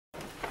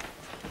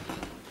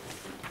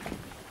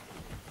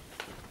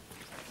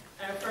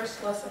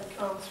first lesson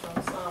comes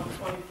from Psalm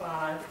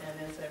 25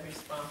 and is a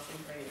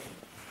responsive reading.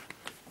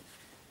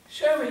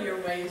 Show me your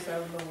ways,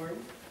 O Lord.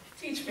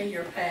 Teach me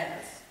your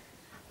paths.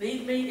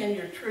 Lead me in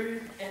your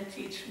truth and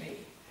teach me,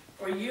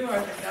 for you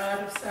are the God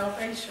of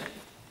salvation.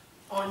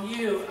 On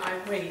you I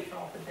wait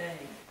all the day.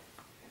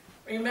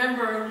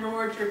 Remember, O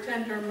Lord, your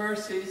tender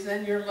mercies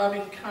and your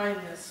loving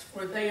kindness,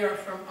 for they are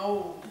from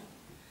old.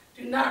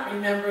 Do not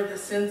remember the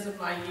sins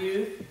of my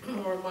youth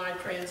or my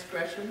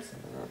transgressions.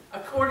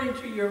 According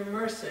to your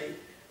mercy,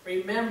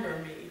 remember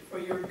me for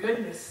your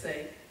goodness'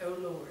 sake, O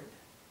Lord.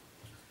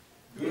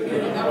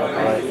 Good and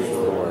upright is the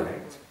Lord.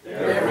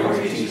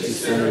 Therefore teaches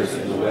sinners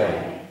in the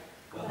way.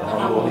 The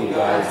humble he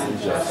guides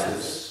in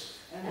justice,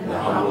 and the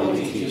humble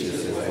he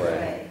teaches his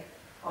way.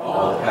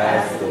 All the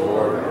paths of the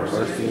Lord are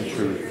mercy and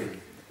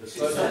truth, to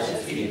such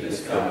as keep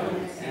his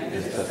covenant and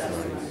his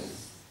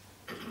testimonies.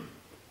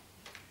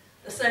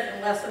 The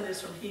second lesson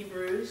is from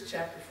Hebrews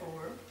chapter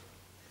 4.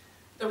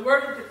 The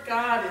word of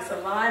God is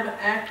alive and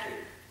active,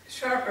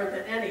 sharper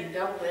than any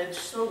double-edged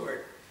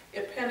sword.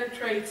 It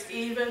penetrates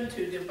even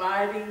to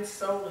dividing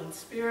soul and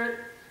spirit,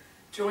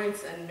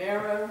 joints and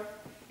marrow.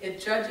 It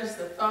judges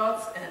the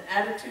thoughts and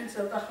attitudes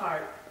of the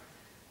heart.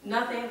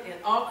 Nothing in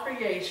all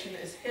creation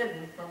is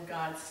hidden from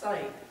God's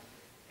sight.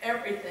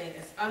 Everything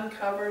is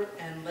uncovered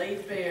and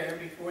laid bare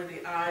before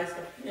the eyes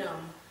of him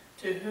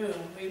to whom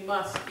we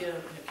must give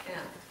an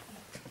account.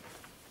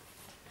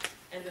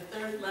 And the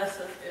third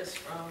lesson is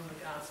from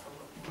the Gospel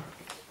of Mark.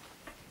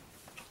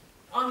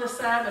 On the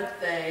Sabbath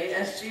day,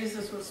 as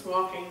Jesus was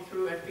walking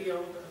through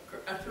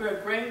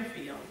a grain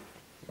field,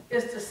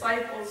 his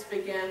disciples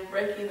began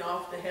breaking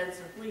off the heads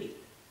of wheat.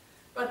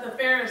 But the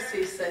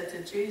Pharisees said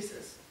to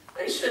Jesus,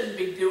 "They shouldn't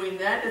be doing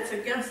that. It's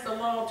against the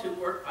law to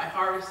work by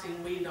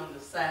harvesting wheat on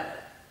the Sabbath."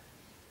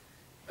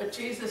 But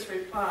Jesus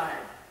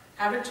replied,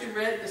 "Haven't you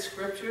read the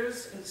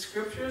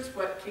scriptures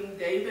what King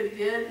David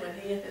did when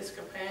he and his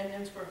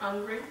companions were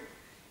hungry?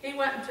 He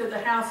went into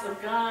the house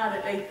of God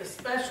and ate the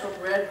special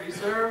bread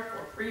reserved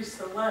for priests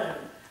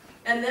alone,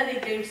 and then he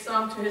gave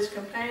some to his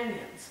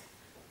companions.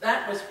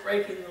 That was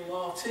breaking the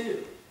law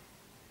too."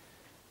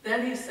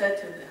 Then he said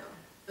to them,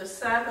 "The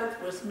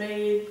Sabbath was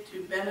made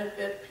to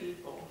benefit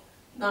people,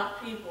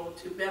 not people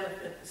to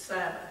benefit the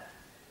Sabbath.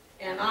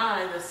 And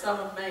I, the Son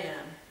of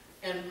Man,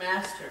 am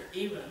master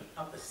even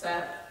of the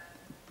Sabbath."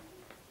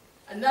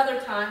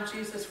 Another time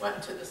Jesus went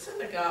into the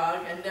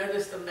synagogue and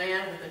noticed a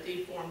man with a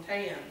deformed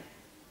hand.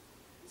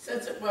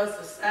 Since it was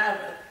the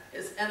Sabbath,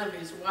 his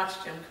enemies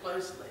watched him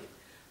closely.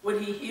 Would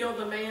he heal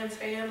the man's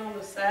hand on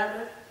the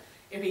Sabbath?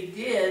 If he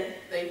did,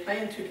 they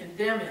planned to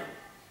condemn him.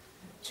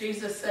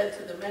 Jesus said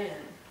to the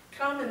man,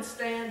 "Come and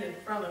stand in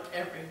front of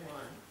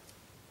everyone."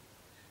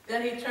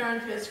 Then he turned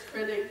to his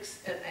critics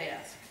and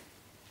asked,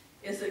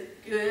 "Is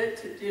it good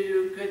to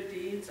do good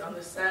deeds on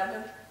the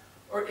Sabbath,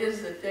 or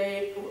is it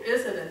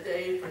a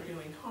day for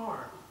doing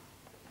harm?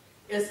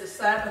 Is the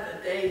Sabbath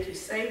a day to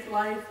save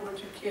life or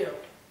to kill?"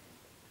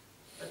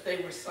 But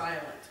they were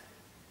silent.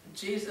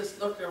 Jesus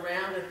looked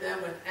around at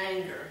them with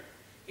anger.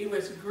 He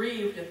was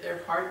grieved at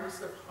their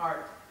hardness of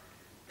heart.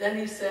 Then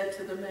he said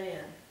to the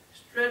man,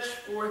 "Stretch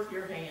forth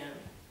your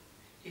hand."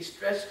 He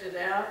stretched it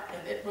out,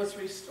 and it was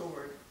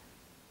restored.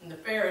 And the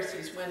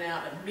Pharisees went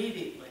out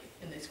immediately,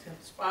 and they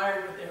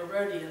conspired with the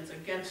Herodians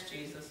against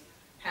Jesus,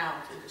 how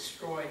to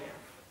destroy him.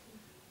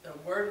 The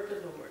word of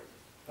the Lord.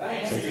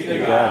 Thanks be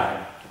to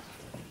God.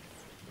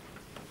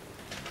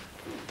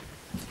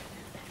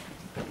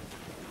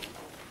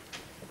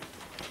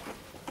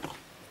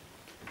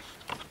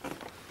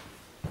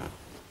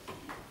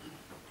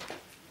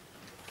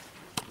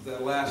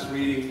 That last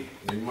reading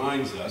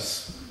reminds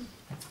us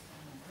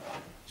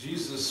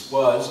Jesus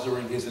was,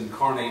 during his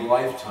incarnate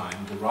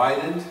lifetime,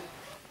 derided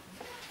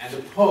and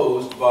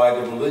opposed by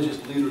the religious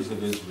leaders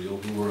of Israel,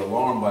 who were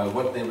alarmed by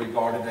what they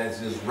regarded as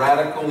his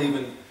radical,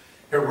 even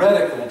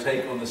heretical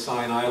take on the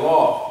Sinai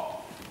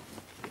law.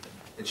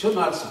 It should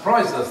not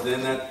surprise us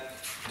then that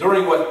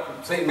during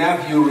what St.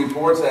 Matthew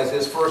reports as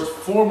his first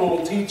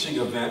formal teaching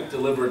event,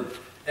 delivered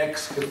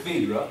ex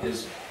cathedra,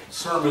 his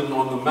Sermon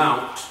on the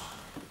Mount,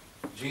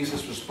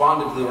 Jesus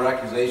responded to their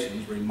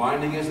accusations,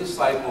 reminding his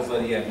disciples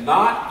that he had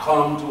not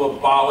come to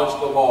abolish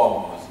the law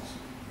of Moses,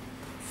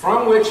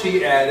 from which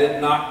he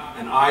added, not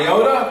an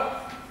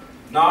iota,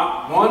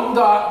 not one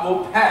dot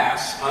will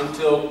pass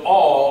until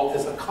all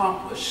is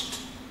accomplished,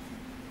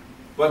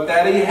 but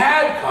that he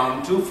had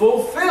come to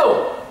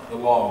fulfill the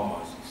law of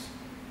Moses.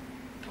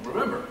 Now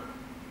remember,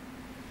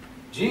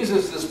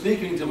 Jesus is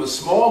speaking to a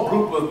small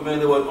group of men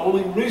who had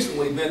only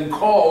recently been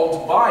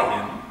called by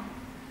him,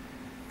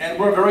 and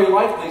we're very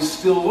likely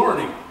still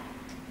learning.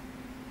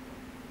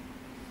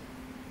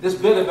 This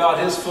bit about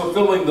his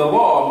fulfilling the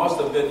law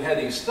must have been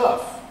heady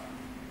stuff.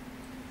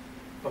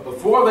 But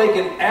before they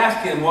could ask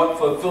him what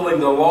fulfilling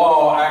the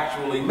law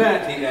actually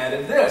meant, he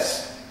added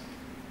this: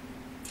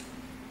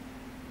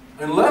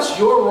 "Unless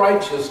your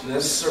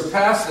righteousness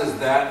surpasses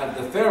that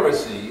of the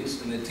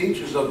Pharisees and the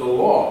teachers of the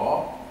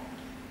law,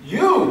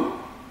 you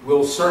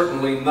will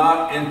certainly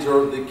not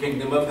enter the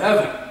kingdom of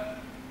heaven.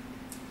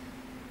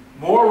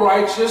 more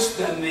righteous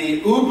than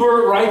the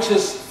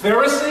uber-righteous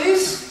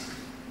Pharisees?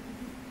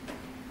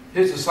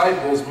 His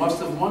disciples must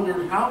have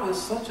wondered, how is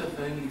such a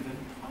thing even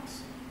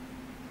possible?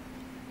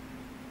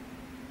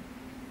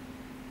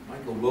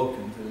 Michael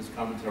Wilkins, in his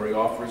commentary,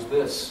 offers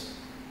this.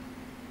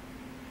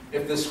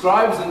 If the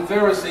scribes and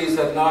Pharisees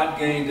had not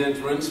gained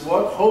entrance,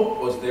 what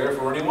hope was there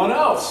for anyone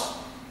else?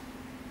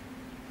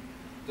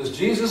 Does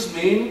Jesus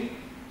mean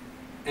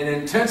an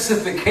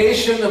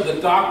intensification of the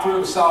doctrine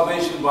of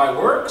salvation by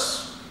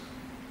works?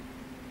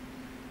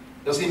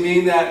 Does he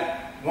mean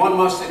that one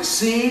must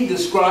exceed the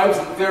scribes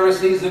and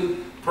Pharisees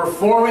in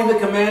performing the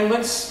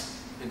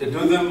commandments and to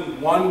do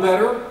them one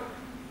better?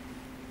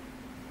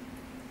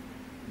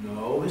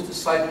 No, his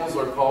disciples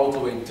are called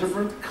to a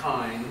different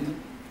kind,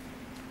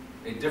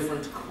 a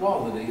different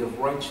quality of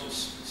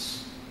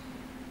righteousness,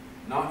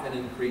 not an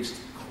increased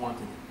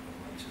quantity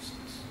of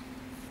righteousness.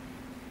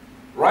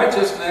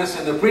 Righteousness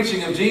in the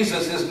preaching of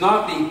Jesus is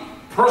not the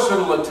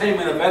personal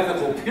attainment of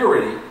ethical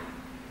purity.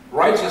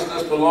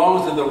 Righteousness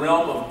belongs in the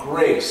realm of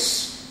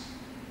grace,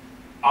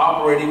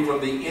 operating from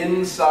the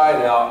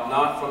inside out,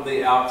 not from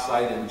the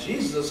outside in.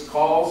 Jesus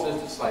calls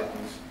his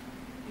disciples,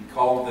 he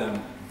called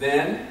them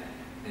then,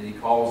 and he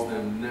calls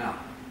them now,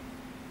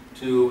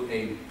 to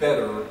a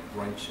better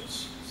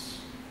righteousness.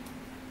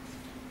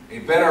 A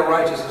better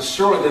righteousness,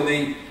 surely, than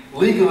the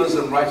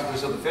legalism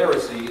righteousness of the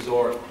Pharisees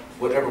or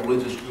whatever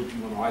religious group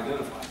you want to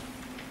identify.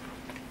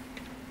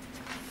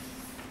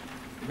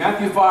 In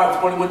Matthew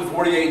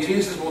 5:21-48,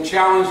 Jesus will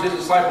challenge his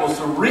disciples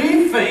to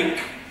rethink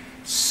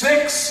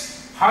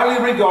 6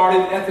 highly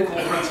regarded ethical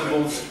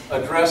principles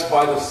addressed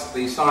by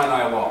the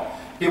Sinai Law.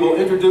 He will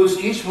introduce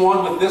each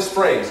one with this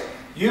phrase,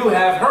 "You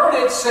have heard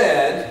it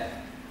said."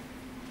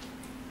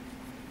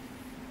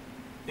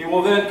 He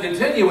will then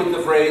continue with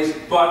the phrase,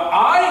 "But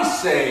I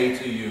say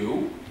to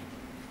you."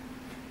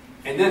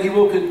 And then he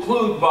will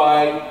conclude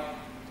by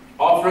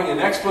offering an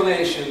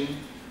explanation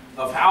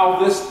of how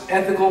this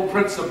ethical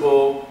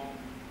principle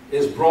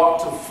is brought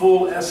to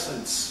full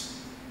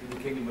essence in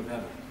the kingdom of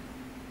heaven.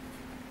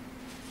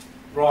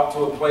 Brought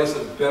to a place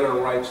of better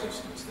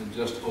righteousness than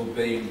just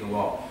obeying the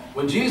law.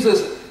 When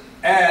Jesus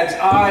adds,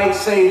 "I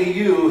say to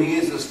you," he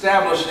is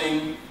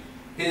establishing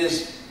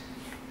his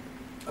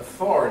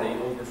authority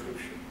over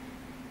Scripture.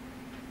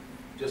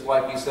 Just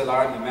like he said,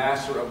 "I am the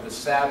master of the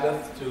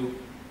Sabbath" to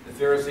the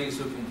Pharisees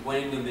who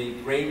complained in the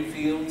grain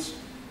fields,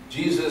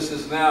 Jesus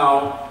is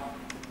now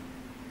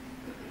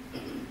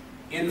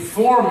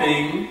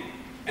informing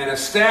an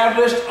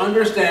established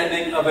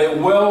understanding of a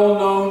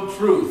well-known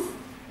truth.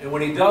 And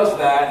when he does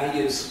that, he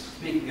is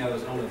speaking out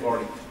of his own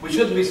authority. We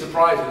shouldn't be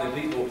surprised that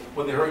people,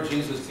 when they heard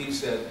Jesus teach,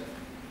 said,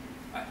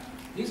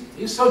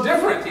 he's so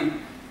different.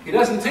 He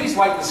doesn't teach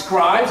like the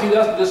scribes. He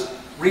doesn't just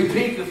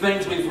repeat the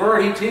things we've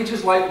heard. He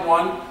teaches like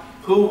one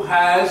who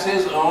has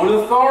his own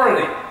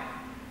authority.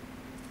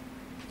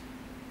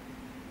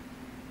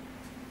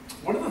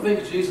 One of the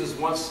things Jesus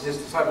wants his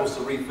disciples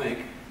to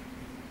rethink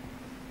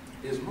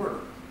is murder.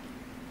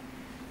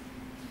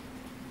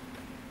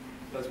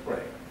 Let's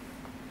pray.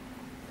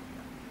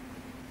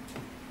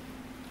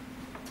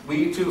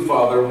 We too,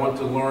 Father, want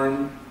to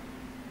learn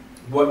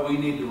what we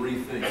need to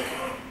rethink.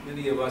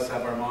 Many of us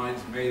have our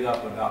minds made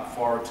up about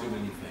far too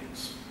many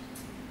things,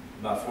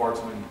 about far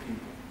too many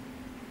people.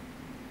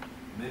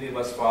 Many of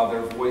us,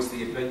 Father, voice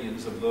the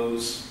opinions of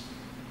those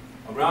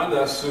around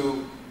us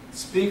who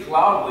speak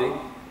loudly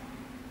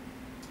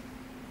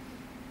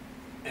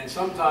and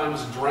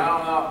sometimes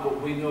drown out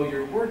what we know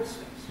your word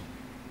says.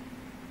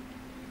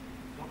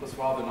 Help us,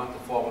 Father, not to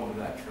fall into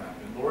that trap.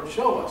 And Lord,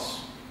 show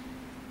us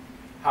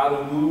how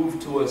to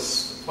move to a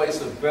place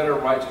of better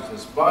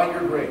righteousness by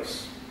your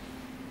grace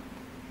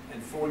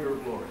and for your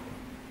glory.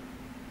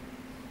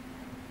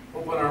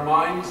 Open our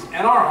minds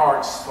and our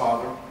hearts,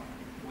 Father.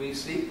 We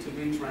seek to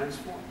be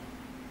transformed.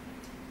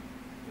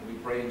 And we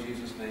pray in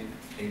Jesus' name,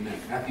 amen.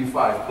 Matthew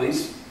 5,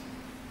 please.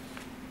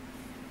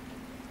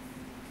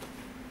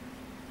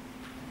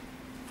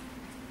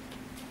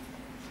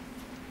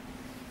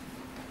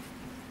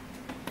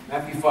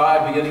 Matthew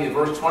 5, beginning at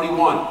verse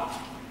 21.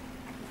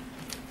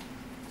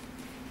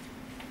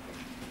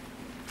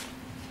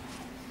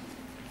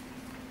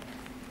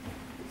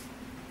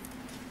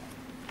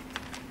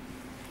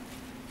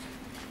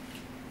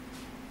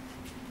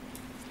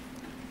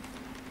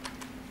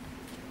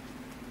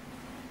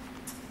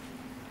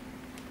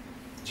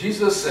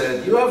 Jesus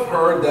said, "You have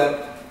heard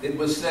that it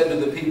was said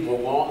to the people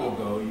long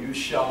ago, 'You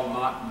shall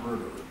not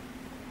murder.'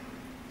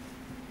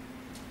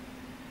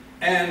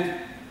 And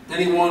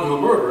anyone who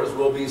murders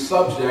will be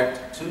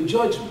subject to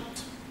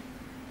judgment.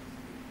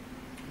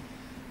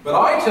 But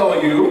I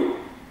tell you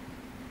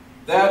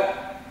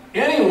that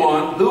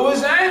anyone who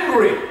is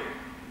angry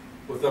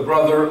with a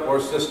brother or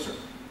sister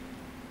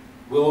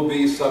will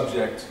be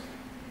subject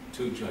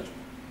to judgment."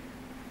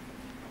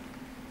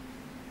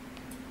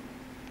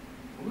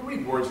 When we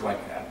read words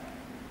like that,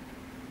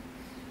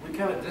 we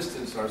kind of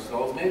distance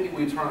ourselves. Maybe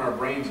we turn our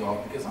brains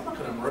off because I'm not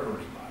going to murder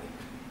anybody.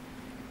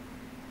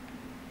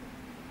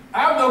 I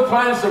have no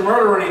plans to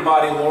murder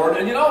anybody, Lord.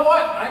 And you know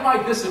what? I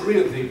might disagree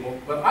with people,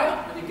 but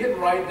when you get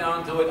right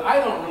down to it, I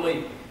don't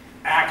really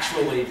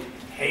actually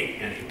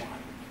hate anyone.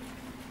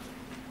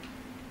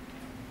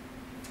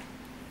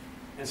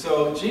 And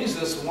so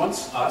Jesus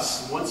wants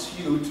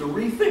you to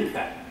rethink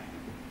that.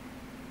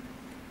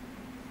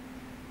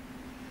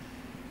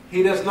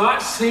 He does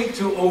not seek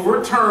to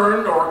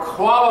overturn or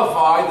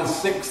qualify the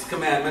sixth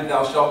commandment,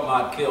 thou shalt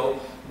not kill,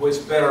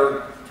 which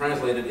better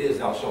translated is,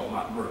 thou shalt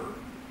not murder.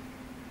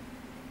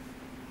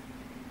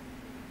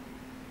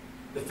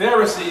 The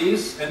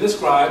Pharisees and the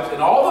scribes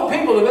and all the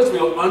people of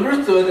Israel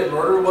understood that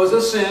murder was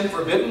a sin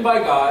forbidden by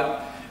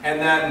God, and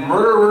that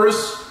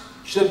murderers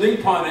should be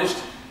punished,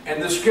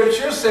 and the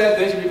scripture said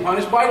they should be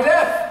punished by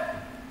death.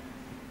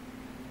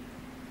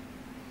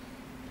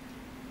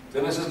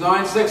 Genesis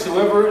 9:6,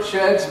 whoever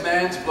sheds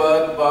man's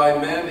blood, by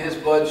men his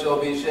blood shall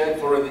be shed,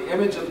 for in the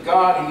image of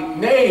God he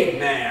made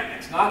man.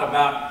 It's not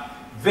about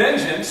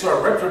vengeance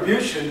or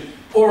retribution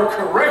or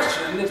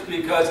correction. It's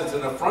because it's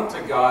an affront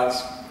to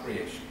God's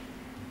creation.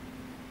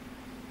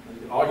 And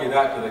you can argue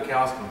that to the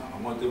cows come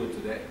home. I won't do it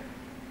today.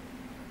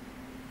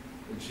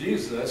 But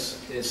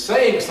Jesus is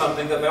saying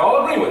something that they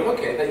all agree with.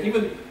 Okay, that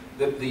even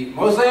the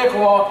Mosaic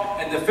law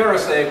and the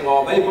Pharisaic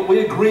law,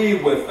 we agree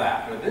with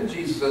that. But then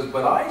Jesus says,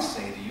 but I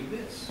say to you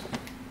this.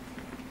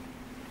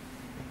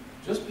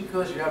 Just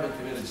because you haven't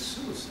committed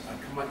suicide,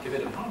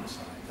 committed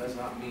homicide, does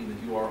not mean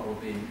that you are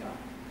obeying God.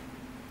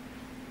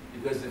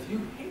 Because if you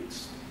hate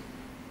someone,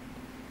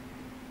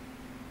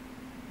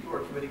 you are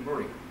committing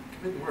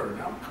murder.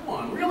 Now, come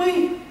on,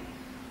 really?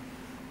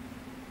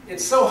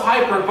 It's so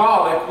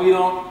hyperbolic, we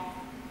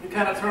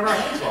kind of turn our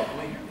heads off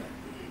when we hear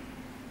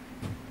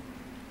that.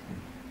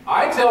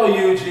 I tell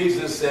you,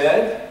 Jesus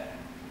said,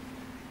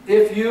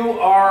 if you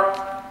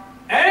are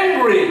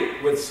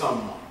angry with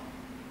someone,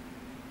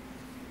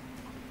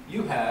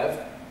 you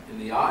have, in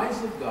the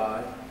eyes of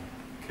God,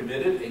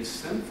 committed a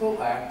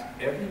sinful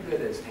act every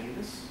bit as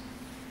heinous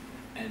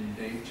and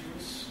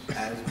dangerous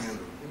as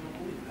murder. We don't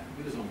believe that.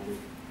 We just don't believe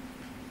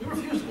it. We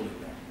refuse to believe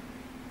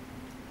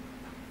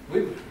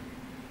that.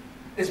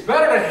 It's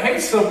better to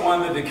hate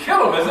someone than to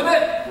kill them, isn't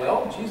it?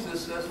 Well,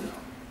 Jesus says no.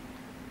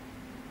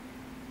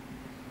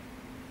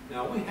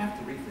 Now, we have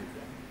to rethink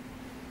that.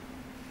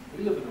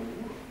 We live in a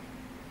world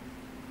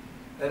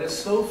that is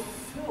so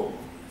filled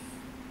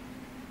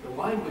with the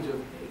language of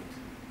hate.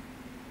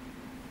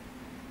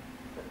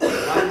 The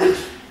language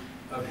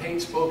of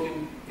hate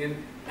spoken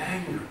in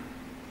anger,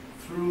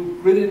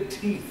 through gritted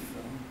teeth,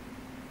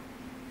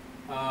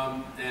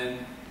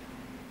 and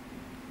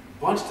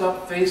bunched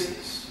up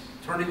faces,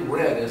 turning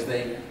red as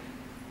they,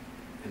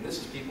 and this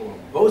is people on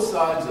both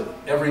sides of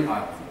every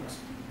aisle, folks,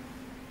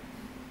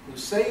 who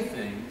say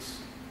things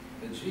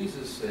that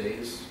Jesus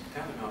says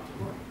tantamount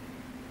to murder.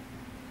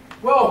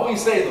 Well, we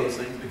say those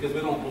things because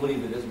we don't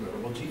believe it is murder.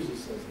 Well, Jesus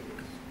says it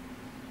is.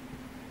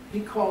 He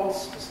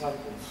calls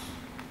disciples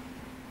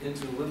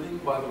into living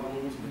by the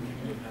rules of the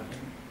kingdom of heaven.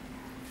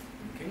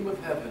 In the kingdom of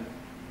heaven,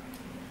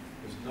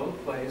 there's no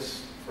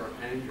place for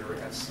anger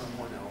at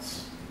someone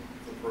else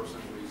for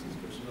personal reasons.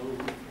 There's no room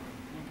for it.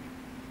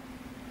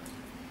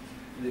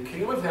 In the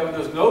kingdom of heaven,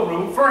 there's no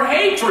room for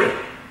hatred.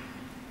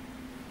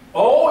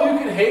 Oh, you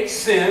can hate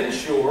sin,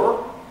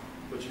 sure,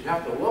 but you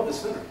have to love the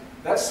sinner.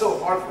 That's so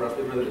hard for us,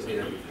 we'd rather just hate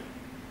everything.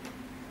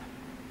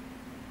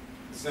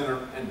 The sinner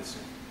and the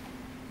sin.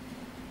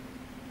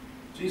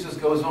 Jesus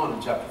goes on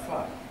in chapter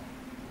 5.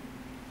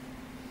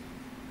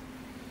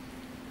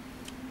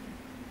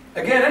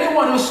 Again,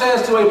 anyone who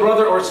says to a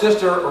brother or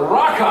sister,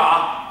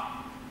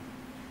 Raka,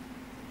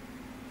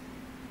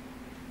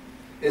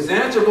 is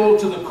answerable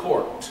to the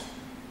court.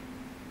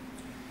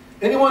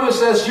 Anyone who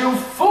says, you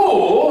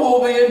fool,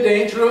 will be in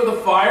danger of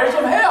the fires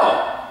of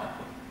hell.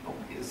 Oh,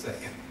 wait a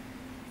second.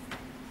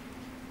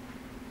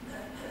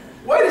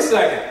 Wait a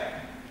second.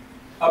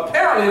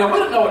 Apparently, now we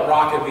don't know what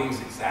Raka means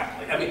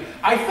exactly. I mean,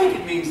 I think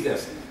it means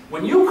this.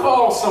 When you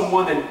call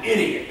someone an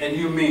idiot and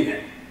you mean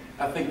it,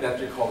 I think that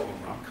you're calling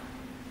him Raka.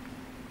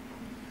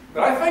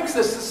 But I think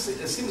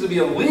this seems to be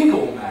a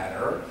legal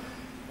matter.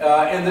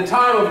 In the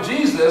time of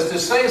Jesus, to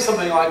say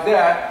something like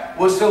that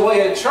was to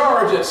lay a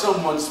charge at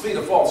someone's feet,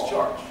 a false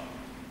charge,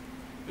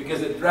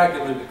 because it dragged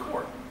them into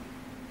court.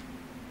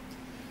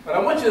 But I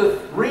want you to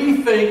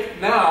rethink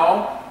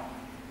now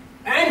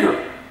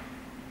anger.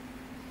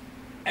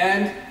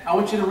 And I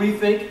want you to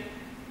rethink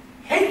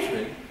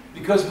hatred,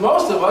 because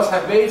most of us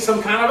have made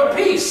some kind of a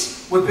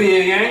peace with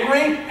being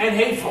angry and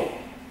hateful.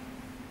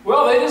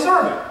 Well, they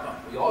deserve it. Well,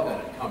 we all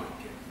got it in common.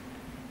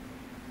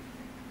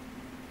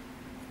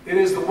 It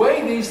is the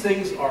way these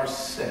things are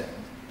said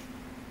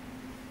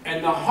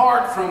and the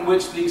heart from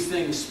which these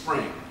things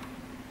spring.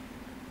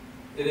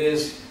 It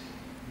is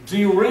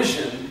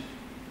derision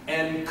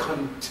and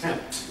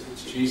contempt,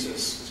 which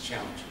Jesus is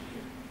challenging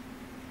here.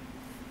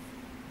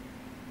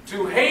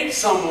 To hate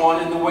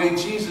someone in the way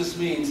Jesus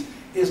means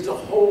is to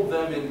hold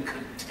them in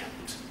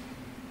contempt.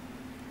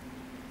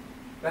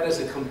 That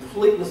is a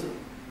completely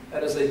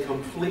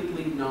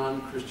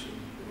non-Christian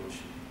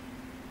emotion.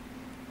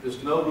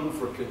 There's no room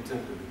for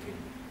contempt in the kingdom.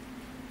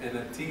 and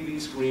the TV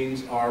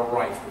screens are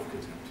rife with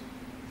contempt.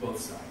 Both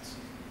sides.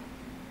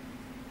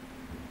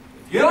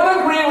 If you don't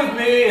agree with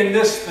me in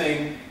this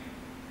thing,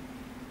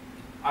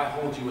 I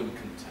hold you in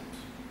contempt.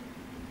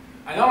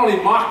 I not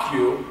only mock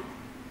you,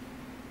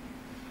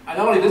 I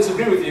not only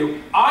disagree with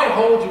you, I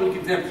hold you in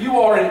contempt. You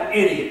are an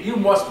idiot. You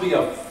must be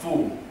a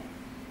fool.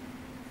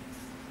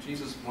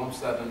 Jesus lumps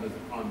that under the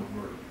crime of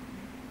murder.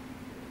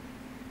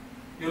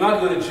 You'll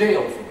not go to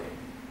jail for it,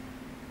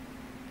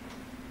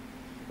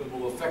 but it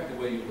will affect the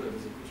way you live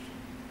as a Christian.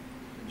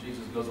 And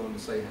Jesus goes on to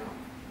say how.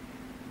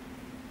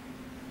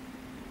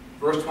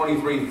 Verse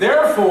 23,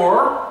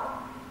 therefore,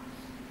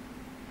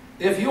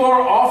 if you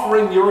are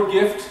offering your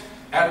gift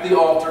at the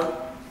altar,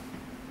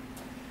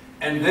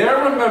 and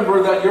there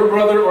remember that your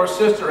brother or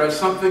sister has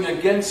something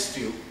against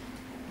you,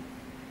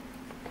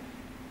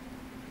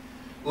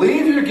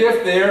 leave your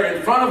gift there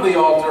in front of the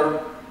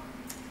altar.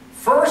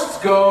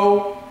 First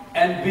go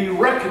and be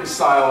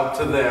reconciled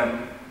to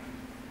them,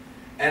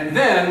 and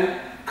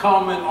then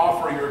come and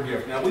offer your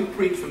gift. Now, we've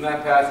preached from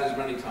that passage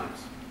many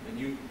times, and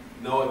you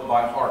know it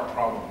by heart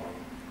probably.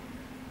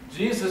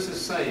 Jesus is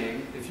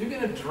saying, if you're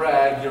going to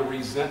drag your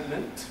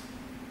resentment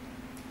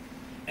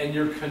and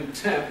your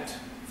contempt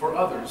for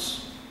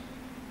others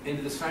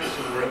into the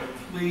sanctuary,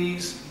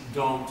 please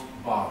don't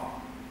bother.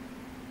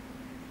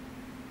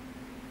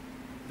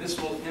 This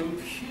will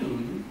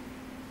impugn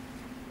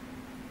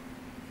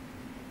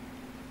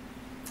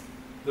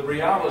the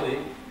reality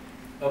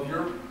of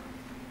your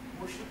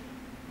worship.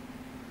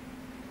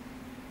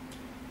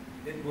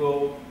 It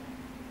will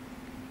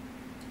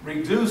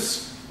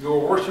reduce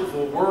your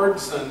worshipful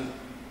words and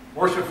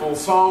worshipful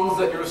songs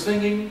that you're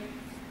singing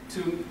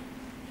to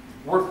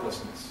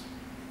worthlessness.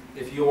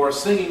 If you are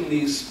singing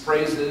these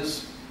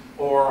praises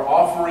or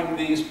offering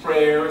these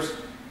prayers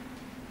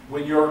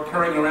when you're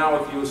carrying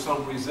around with you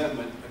some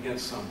resentment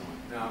against someone.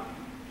 Now,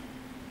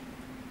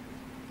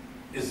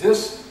 is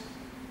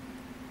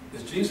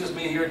Jesus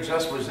mean here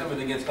just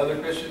resentment against other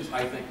Christians?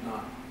 I think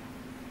not.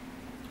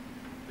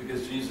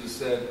 Because Jesus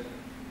said,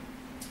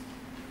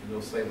 and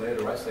he'll say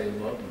later, I say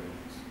love your enemies.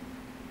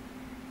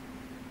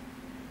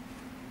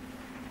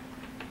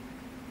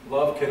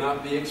 Love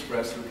cannot be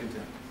expressed through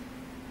contempt.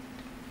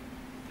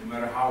 No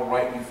matter how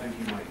right you think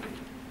you might be.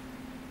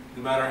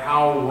 No matter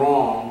how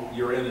wrong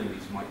your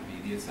enemies might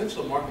be. The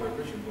essential mark of a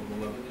Christian,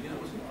 beloved, is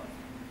love.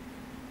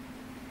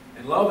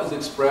 And love is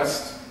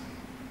expressed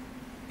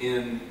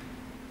in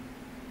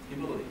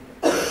humility,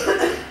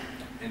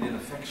 and in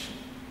affection,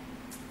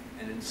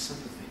 and in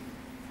sympathy,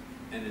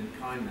 and in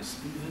kindness,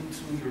 even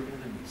to your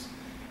enemies.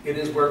 It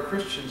is where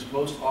Christians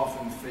most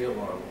often fail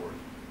our Lord,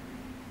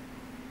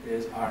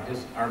 is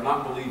our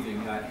not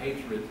believing that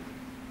hatred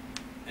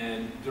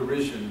and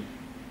derision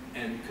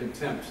and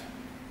contempt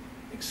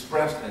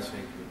expressed as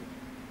hatred,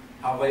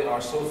 how they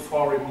are so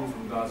far removed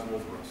from God's will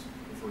for us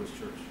and for His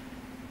church.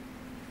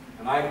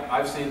 And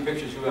I've seen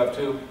pictures, you have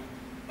too,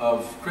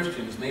 of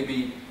Christians,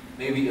 maybe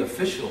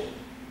official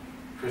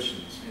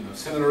Christians,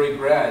 seminary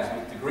grads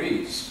with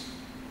degrees,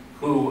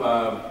 who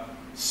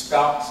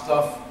spout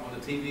stuff on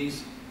the TV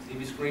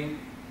screen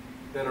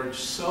that are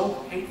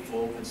so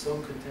hateful and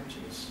so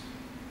contemptuous.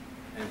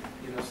 And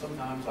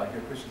sometimes I hear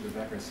Christians in the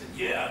background say,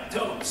 "Yeah,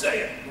 tell them,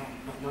 say it."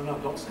 No,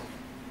 don't say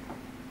it.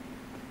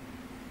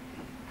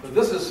 But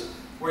this is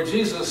where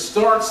Jesus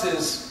starts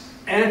his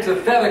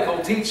antithetical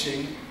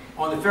teaching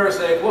on the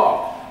Pharisaic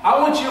law. I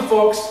want you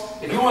folks,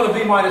 if you want to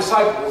be my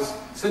disciples,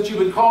 since you've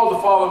been called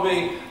to follow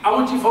me, I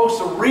want you folks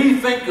to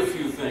rethink a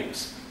few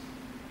things.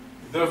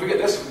 Don't forget,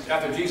 this is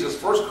after Jesus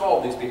first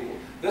called these people.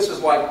 This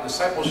is like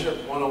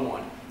discipleship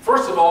 101.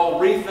 First of all,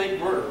 rethink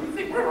murder.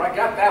 Rethink murder, I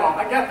got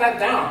that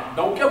down.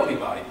 Don't kill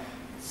anybody.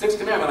 Sixth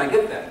commandment, I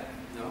get that.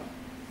 No.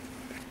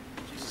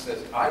 Jesus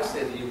says, I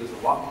say to you, there's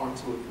a lot more to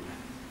it than that.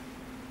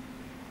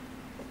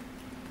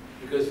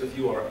 Because if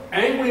you are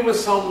angry with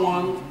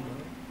someone,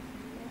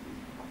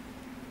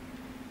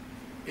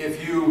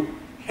 if you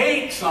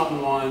hate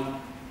someone,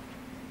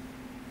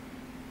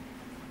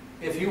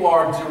 if you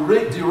are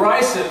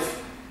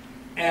derisive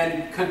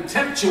and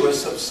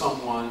contemptuous of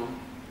someone,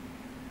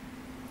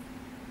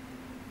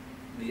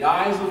 in the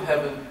eyes of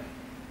heaven,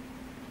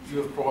 you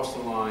have crossed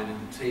the line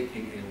into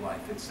taking a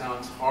life. It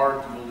sounds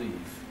hard to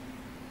believe,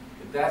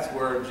 but that's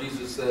where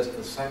Jesus says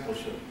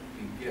discipleship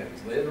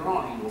begins. Later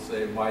on, he will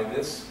say, by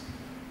this,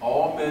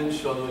 all men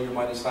shall know you're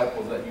my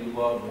disciples, that you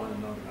love one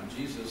another. Now,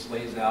 Jesus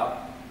lays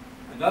out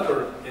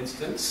another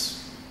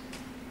instance.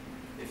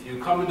 If you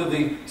come into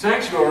the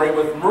sanctuary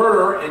with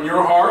murder in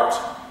your heart,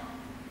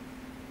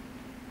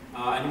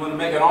 and you want to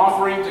make an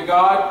offering to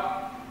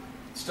God,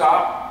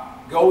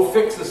 stop, go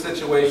fix the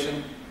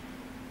situation.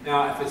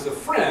 Now, if it's a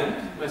friend,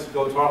 you must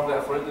go talk to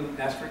that friend and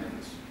ask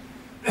forgiveness.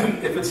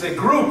 If it's a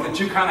group that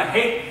you kind of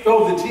hate,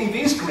 throw the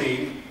TV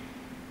screen,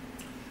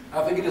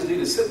 I think you just need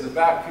to sit in the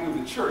back pew of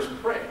the church and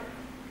pray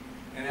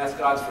and ask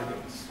God's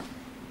forgiveness.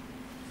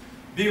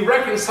 Be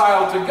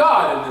reconciled to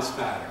God in this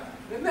matter,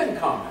 and then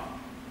come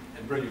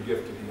and bring your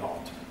gift to the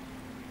altar.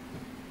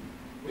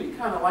 We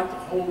kind of like to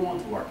hold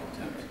on to our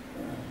contempt.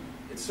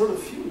 It sort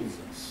of fuels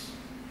us.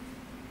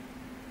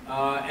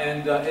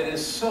 and it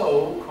is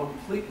so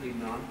completely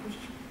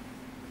non-Christian.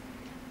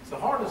 It's the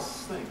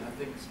hardest thing. I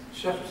think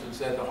Chesterton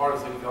said the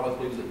hardest thing God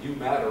believes is that you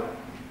matter,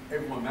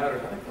 everyone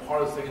matters. I think the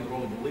hardest thing in the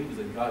world to believe is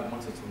that God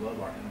wants us to love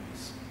our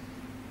enemies.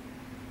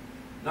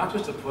 Not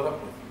just to put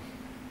up with them.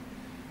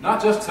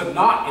 Not just to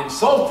not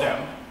insult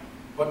them,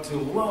 but to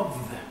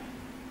love them.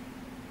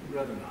 We'd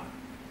rather not.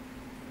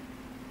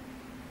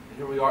 And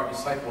here we are,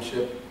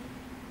 discipleship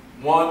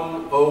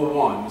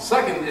 101. The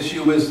second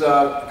issue is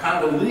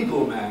kind of a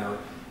legal matter.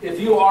 If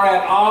you are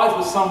at odds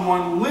with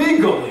someone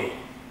legally,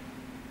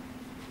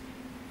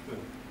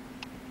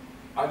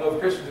 I know of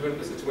Christians who are in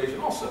this situation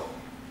also.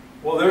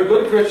 Well, they're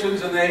good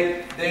Christians and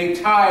they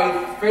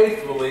tithe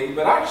faithfully,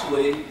 but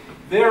actually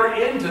they're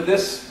into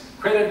this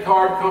credit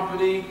card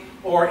company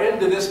or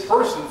into this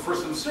person for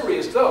some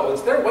serious dough.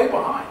 They're way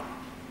behind.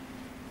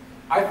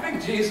 I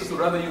think Jesus would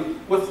rather you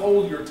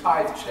withhold your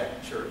tithe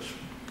check, church,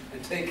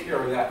 and take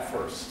care of that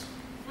first.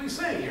 What he's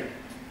saying here.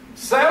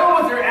 Settle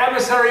with your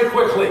adversary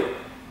quickly.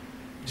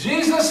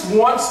 Jesus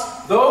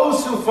wants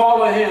those who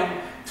follow him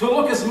to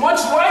look as much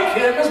like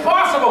him as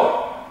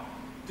possible.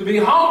 To be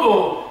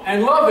humble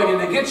and loving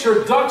and to get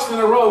your ducks in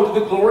a row to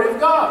the glory of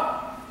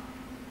God.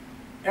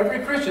 Every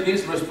Christian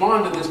needs to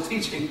respond to this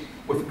teaching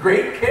with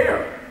great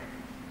care.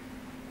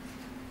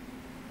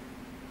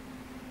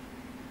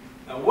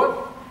 Now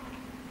what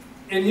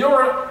in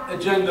your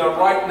agenda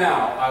right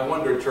now, I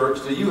wonder,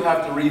 church, do you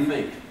have to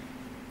rethink?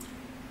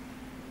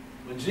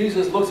 When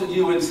Jesus looks at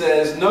you and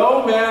says,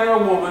 no man or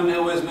woman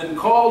who has been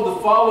called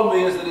to follow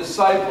me as a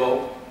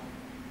disciple,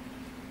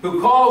 who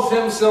calls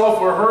himself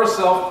or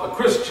herself a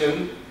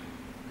Christian,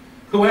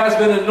 who has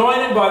been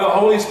anointed by the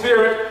Holy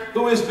Spirit,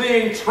 who is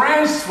being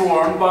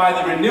transformed by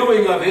the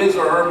renewing of his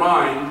or her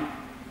mind,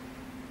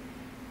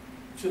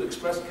 should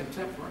express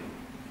contempt for him.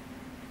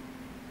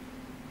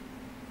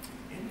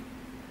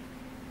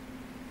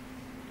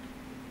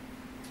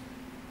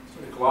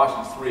 So in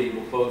Colossians 3,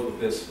 we'll close with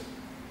this.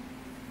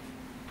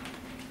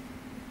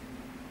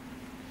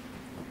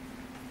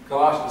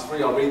 Colossians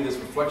 3, I'll read this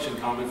reflection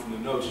comment from the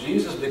notes.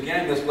 Jesus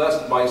began this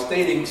lesson by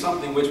stating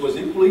something which was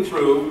equally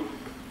true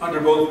under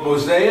both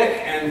Mosaic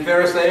and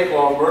Pharisaic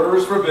law. Murder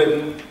is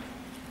forbidden.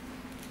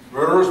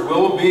 Murderers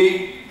will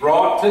be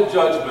brought to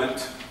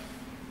judgment.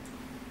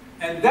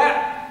 And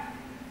that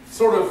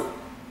sort of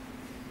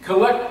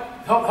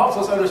helps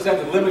us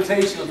understand the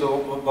limitation of the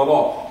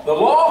law. The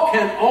law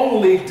can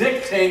only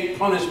dictate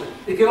punishment.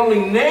 It can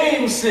only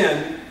name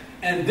sin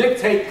and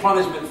dictate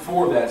punishment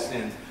for that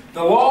sin.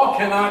 The law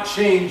cannot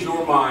change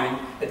your mind.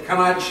 It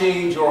cannot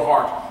change your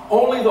heart.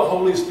 Only the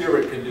Holy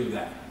Spirit can do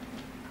that.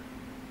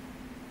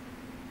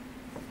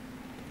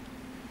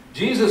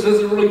 Jesus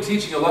isn't really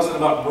teaching a lesson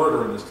about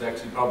murder in this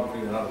text. You probably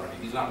figured that out already.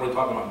 He's not really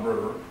talking about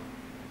murder.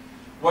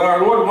 What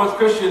our Lord wants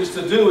Christians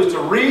to do is to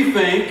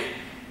rethink,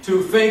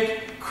 to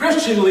think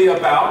Christianly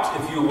about,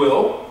 if you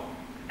will,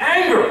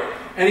 anger.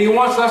 And he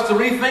wants us to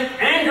rethink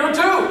anger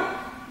too.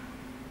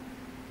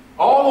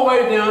 All the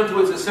way down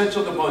to its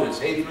essential components,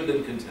 hatred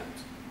and contempt.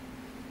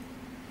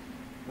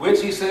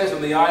 Which, he says,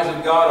 in the eyes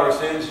of God are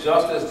sins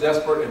just as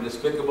desperate and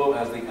despicable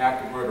as the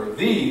act of murder.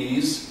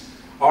 These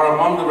are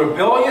among the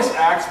rebellious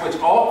acts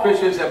which all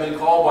Christians have been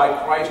called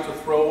by Christ to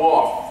throw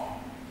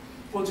off.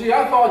 Well, gee,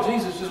 I thought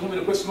Jesus just wanted me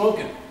to quit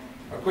smoking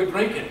or quit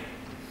drinking.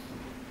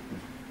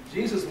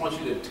 Jesus wants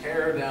you to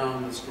tear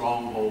down the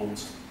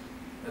strongholds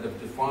that have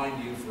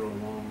defined you for a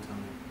long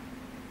time.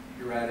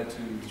 Your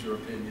attitudes, your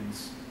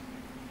opinions,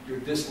 your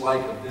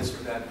dislike of this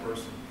or that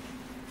person.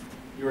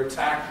 Your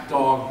attack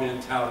dog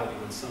mentality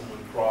when someone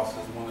crosses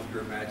one of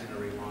your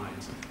imaginary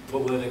lines,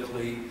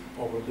 politically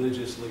or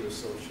religiously or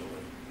socially.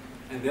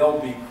 And they'll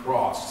be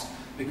crossed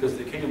because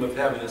the kingdom of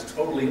heaven is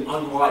totally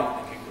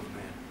unlike the kingdom of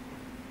man.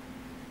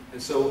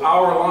 And so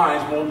our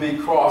lines will be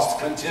crossed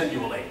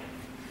continually.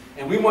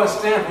 And we must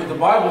stand for what the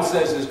Bible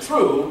says is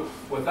true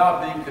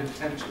without being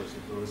contemptuous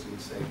of those who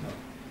would say no.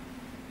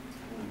 It's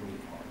really, really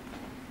hard.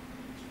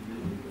 It's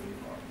really, really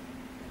hard.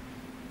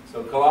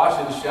 So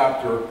Colossians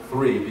chapter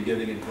 3,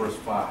 beginning in verse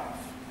 5.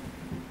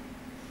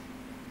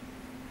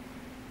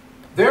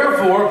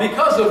 Therefore,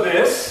 because of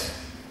this,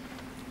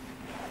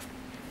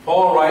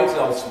 Paul writes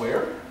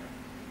elsewhere,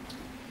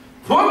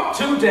 put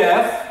to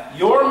death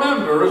your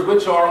members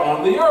which are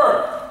on the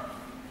earth.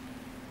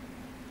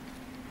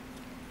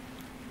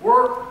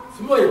 We're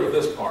familiar with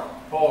this part.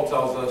 Paul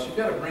tells us you've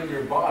got to bring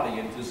your body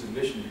into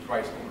submission to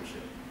Christ's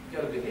ownership.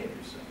 You've got to behave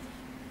yourself.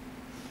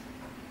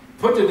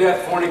 Put to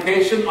death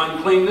fornication,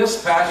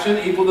 uncleanness, passion,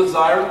 evil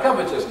desire, and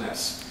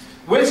covetousness,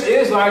 which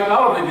is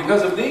idolatry.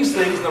 Because of these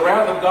things, the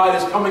wrath of God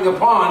is coming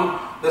upon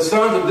the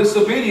sons of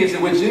disobedience,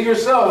 in which you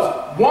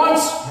yourselves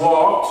once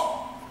walked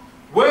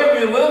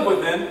when you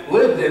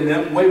lived in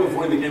them way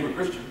before you became a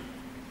Christian.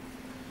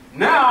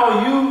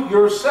 Now you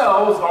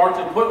yourselves are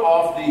to put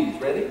off these.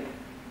 Ready?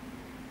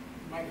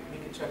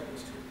 Make a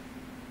checklist here.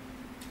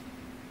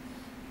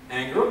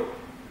 Anger,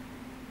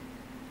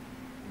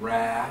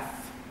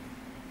 wrath,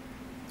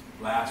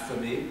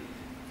 blasphemy,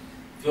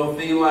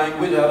 filthy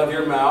language out of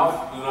your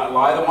mouth. Do not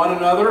lie to one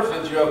another,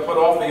 since you have put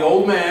off the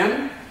old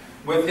man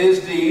with his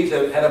deeds,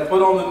 had to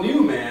put on the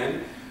new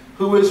man,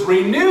 who is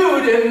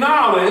renewed in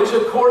knowledge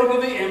according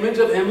to the image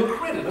of him who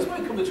created. That's why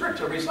we come to church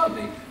every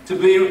Sunday, to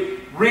be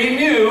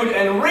renewed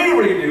and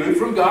re-renewed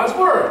from God's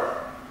Word.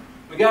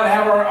 We got to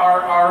have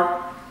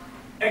our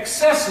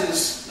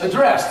excesses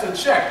addressed and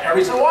checked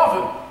every so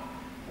often.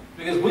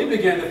 Because we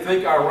begin to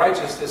think our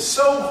righteousness is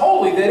so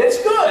holy that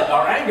it's good.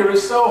 Our anger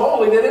is so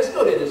holy that it's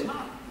good. It is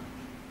not.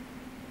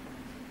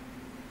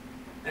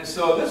 And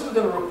so this is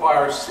going to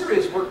require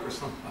serious work for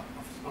some of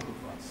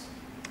us.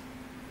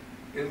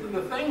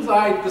 The things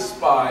I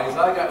despise,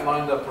 I got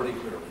lined up pretty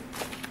clearly.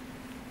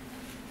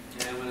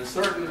 And when a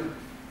certain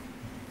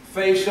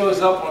face shows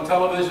up on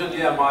television,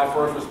 yeah, my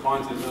first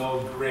response is,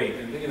 oh, great.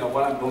 And you know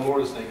what? The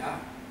Lord is saying,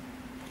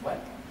 what?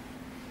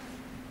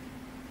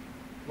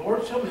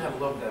 Lord, show me how to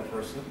love that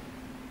person.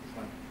 It's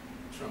like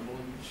tremble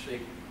and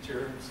shake,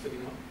 chair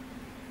sitting up.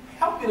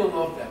 Help me to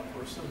love that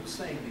person who's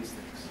saying these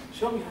things.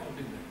 Show me how to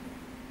do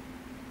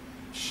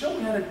that. Show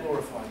me how to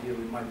glorify you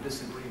in my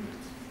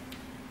disagreements,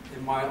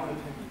 in my own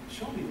opinion.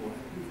 Show me, Lord,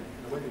 how to do that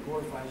in a way that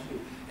glorifies you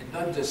and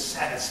doesn't just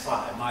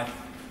satisfy my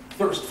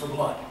thirst for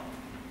blood.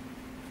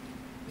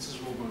 This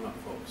is where we're going up,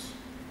 folks.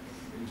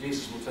 And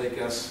Jesus will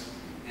take us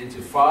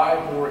into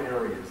 5 more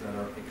areas that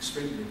are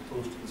extremely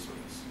close to the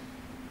surface.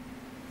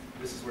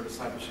 This is where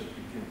discipleship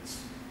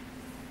begins.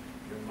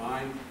 Your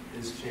mind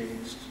is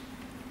changed,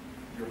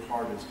 your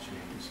heart is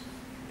changed,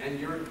 and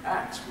your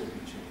acts will be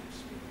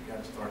changed. But you've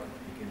got to start at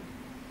the beginning.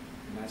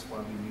 And that's why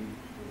we need the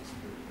Holy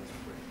Spirit. Let's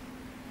pray.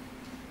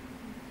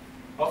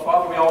 Oh,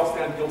 Father, we all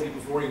stand guilty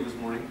before you this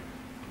morning.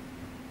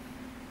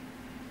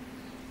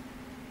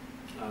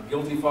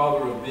 Guilty,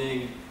 Father, of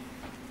being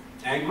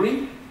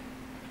angry,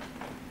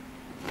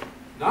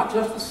 not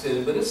just as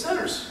sin, but as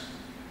sinners.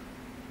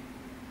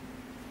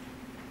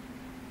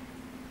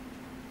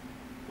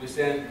 We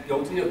stand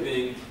guilty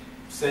of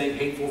saying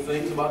hateful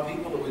things about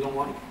people that we don't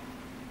like,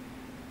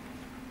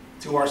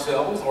 to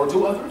ourselves or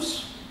to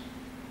others.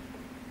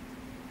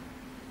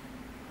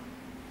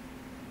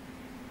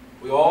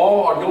 We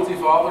all are guilty,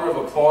 Father, of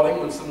applauding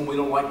when someone we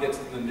don't like gets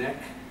in the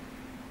neck,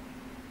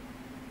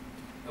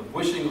 of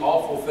wishing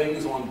awful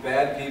things on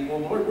bad people.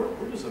 Lord,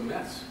 we're just a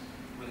mess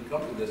when it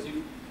comes to this.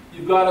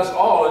 You've got us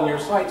all in your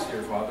sights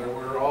here, Father.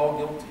 We're all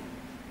guilty.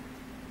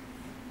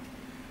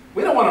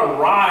 We don't want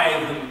to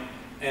writhe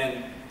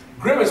and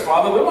grimace,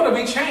 Father. We want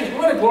to be changed. We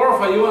want to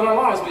glorify you in our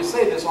lives. We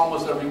say this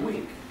almost every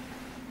week.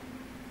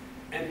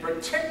 And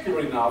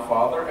particularly now,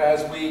 Father,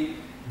 as we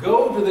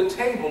go to the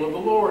table of the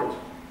Lord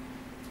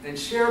and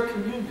share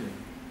communion,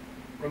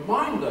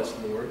 remind us,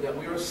 Lord, that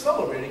we are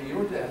celebrating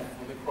your death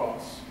on the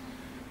cross,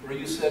 where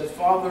you said,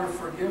 Father,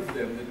 forgive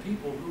them, the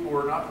people who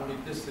were not only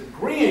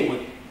disagreeing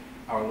with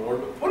our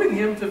Lord, but putting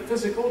him to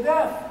physical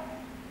death.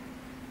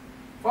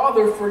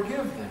 Father,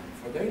 forgive them,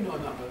 for they know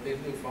not what they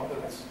do. Father,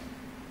 that's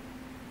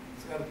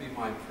got to be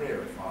my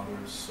prayer, Father,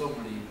 on so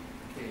many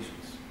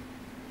occasions.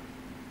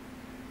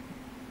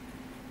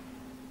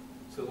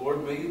 So,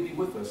 Lord, may you be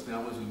with us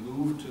now as we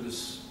move to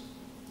this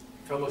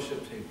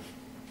fellowship table,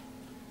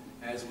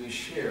 as we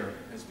share,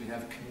 as we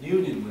have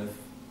communion with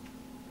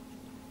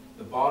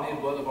the body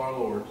and blood of our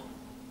Lord,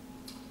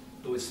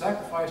 who was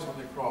sacrificed on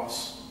the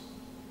cross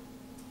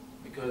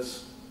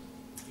because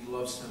he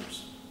loves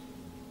sinners.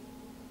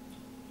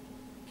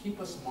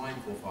 Keep us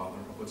mindful, Father,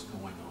 of what's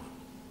going on.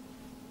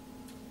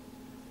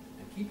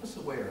 And keep us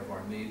aware of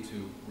our need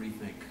to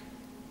rethink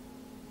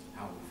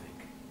how we think.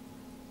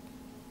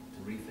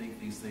 To rethink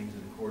these things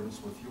in accordance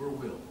with your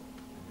will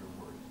and your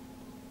word.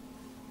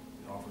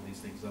 We offer these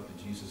things up in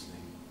Jesus'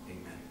 name.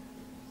 Amen.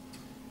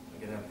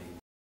 I get out the